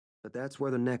But that's where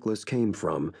the necklace came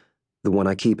from, the one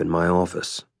I keep in my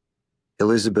office.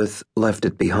 Elizabeth left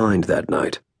it behind that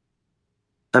night.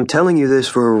 I'm telling you this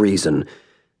for a reason.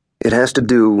 It has to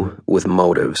do with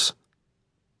motives.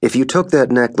 If you took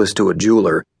that necklace to a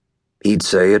jeweler, he'd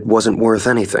say it wasn't worth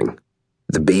anything.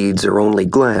 The beads are only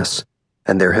glass,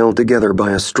 and they're held together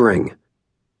by a string.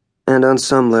 And on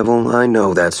some level, I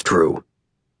know that's true.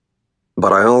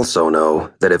 But I also know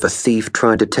that if a thief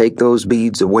tried to take those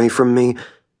beads away from me,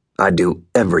 I'd do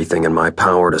everything in my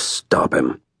power to stop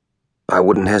him. I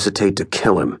wouldn't hesitate to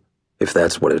kill him, if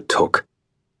that's what it took.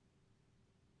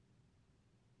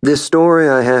 This story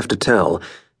I have to tell,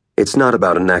 it's not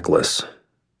about a necklace,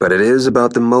 but it is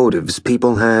about the motives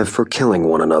people have for killing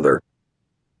one another.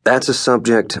 That's a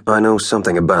subject I know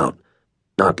something about,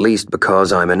 not least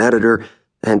because I'm an editor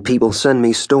and people send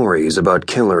me stories about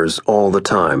killers all the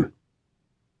time.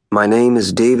 My name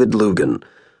is David Lugan.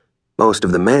 Most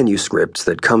of the manuscripts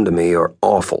that come to me are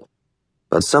awful,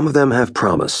 but some of them have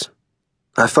promise.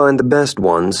 I find the best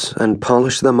ones and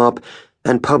polish them up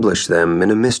and publish them in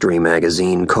a mystery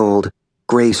magazine called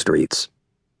Grey Streets.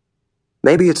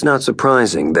 Maybe it's not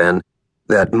surprising, then,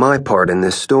 that my part in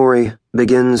this story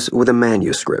begins with a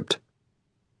manuscript.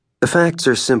 The facts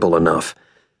are simple enough.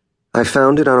 I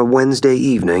found it on a Wednesday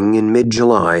evening in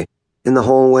mid-July in the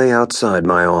hallway outside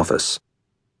my office.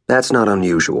 That's not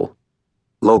unusual.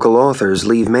 Local authors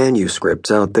leave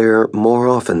manuscripts out there more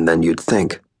often than you'd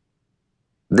think.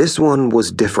 This one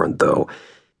was different, though.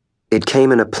 It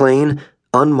came in a plain,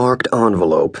 unmarked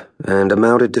envelope and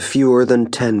amounted to fewer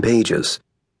than 10 pages.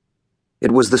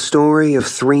 It was the story of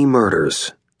 3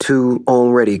 murders, 2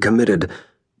 already committed,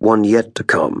 1 yet to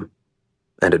come.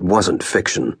 And it wasn't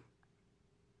fiction.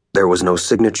 There was no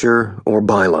signature or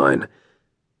byline.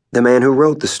 The man who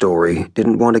wrote the story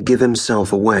didn't want to give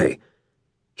himself away.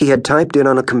 He had typed it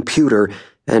on a computer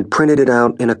and printed it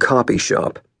out in a copy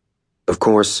shop. Of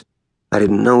course, I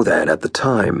didn't know that at the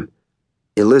time.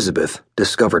 Elizabeth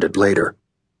discovered it later.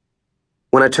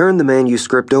 When I turned the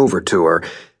manuscript over to her,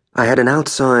 I had an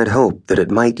outside hope that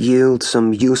it might yield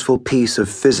some useful piece of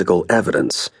physical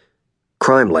evidence.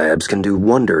 Crime labs can do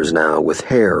wonders now with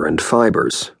hair and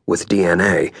fibers, with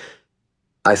DNA.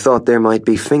 I thought there might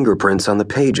be fingerprints on the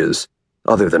pages,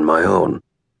 other than my own.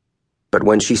 But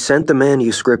when she sent the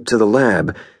manuscript to the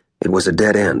lab, it was a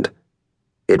dead end.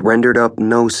 It rendered up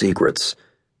no secrets.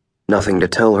 Nothing to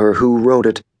tell her who wrote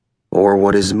it or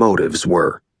what his motives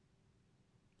were.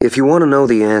 If you want to know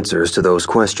the answers to those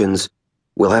questions,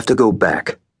 we'll have to go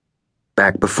back.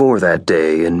 Back before that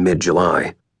day in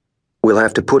mid-July. We'll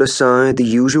have to put aside the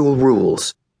usual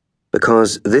rules,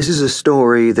 because this is a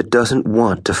story that doesn't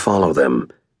want to follow them.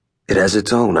 It has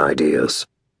its own ideas.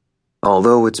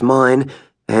 Although it's mine,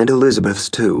 and Elizabeth's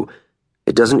too,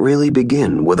 it doesn't really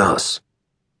begin with us.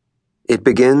 It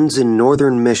begins in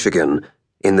northern Michigan,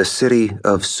 in the city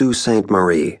of Sault Ste.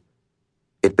 Marie.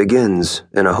 It begins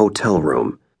in a hotel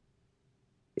room.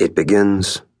 It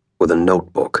begins with a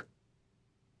notebook.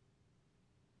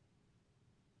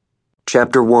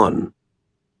 Chapter 1.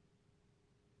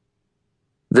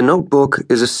 The notebook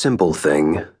is a simple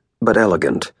thing, but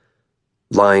elegant.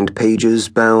 Lined pages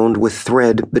bound with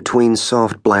thread between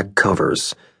soft black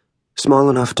covers, small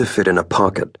enough to fit in a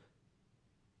pocket.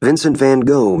 Vincent van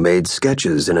Gogh made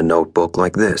sketches in a notebook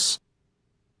like this.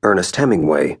 Ernest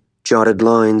Hemingway jotted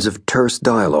lines of terse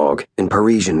dialogue in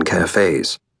Parisian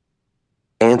cafes.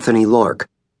 Anthony Lark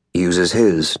uses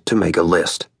his to make a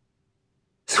list.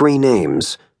 3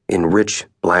 names in rich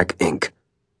black ink.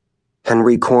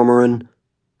 Henry Cormoran,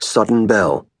 Sutton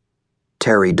Bell,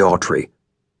 Terry Daughtry.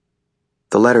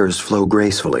 The letters flow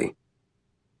gracefully.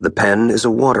 The pen is a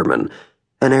Waterman,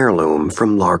 an heirloom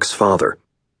from Lark's father.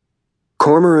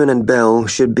 Cormoran and Bell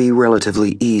should be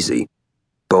relatively easy.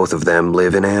 Both of them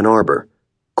live in Ann Arbor.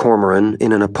 Cormoran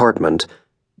in an apartment,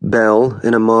 Bell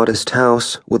in a modest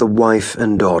house with a wife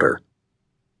and daughter.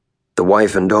 The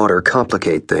wife and daughter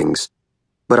complicate things,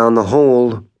 but on the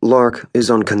whole, Lark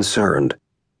is unconcerned.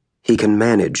 He can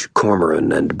manage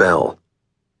Cormoran and Bell.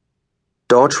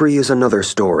 Daughtry is another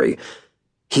story.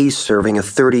 He's serving a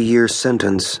 30-year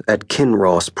sentence at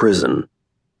Kinross Prison,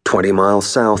 20 miles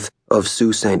south of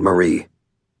Sault Ste. Marie.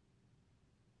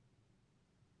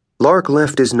 Lark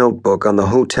left his notebook on the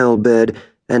hotel bed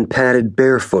and padded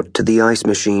barefoot to the ice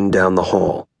machine down the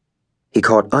hall. He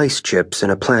caught ice chips in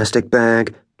a plastic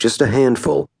bag, just a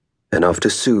handful, enough to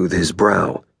soothe his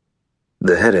brow.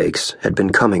 The headaches had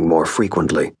been coming more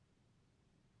frequently.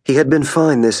 He had been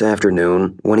fine this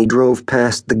afternoon when he drove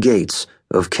past the gates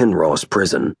of Kinross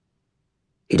Prison.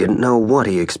 He didn't know what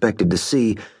he expected to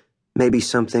see, maybe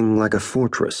something like a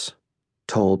fortress,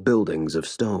 tall buildings of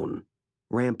stone,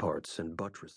 ramparts and buttresses.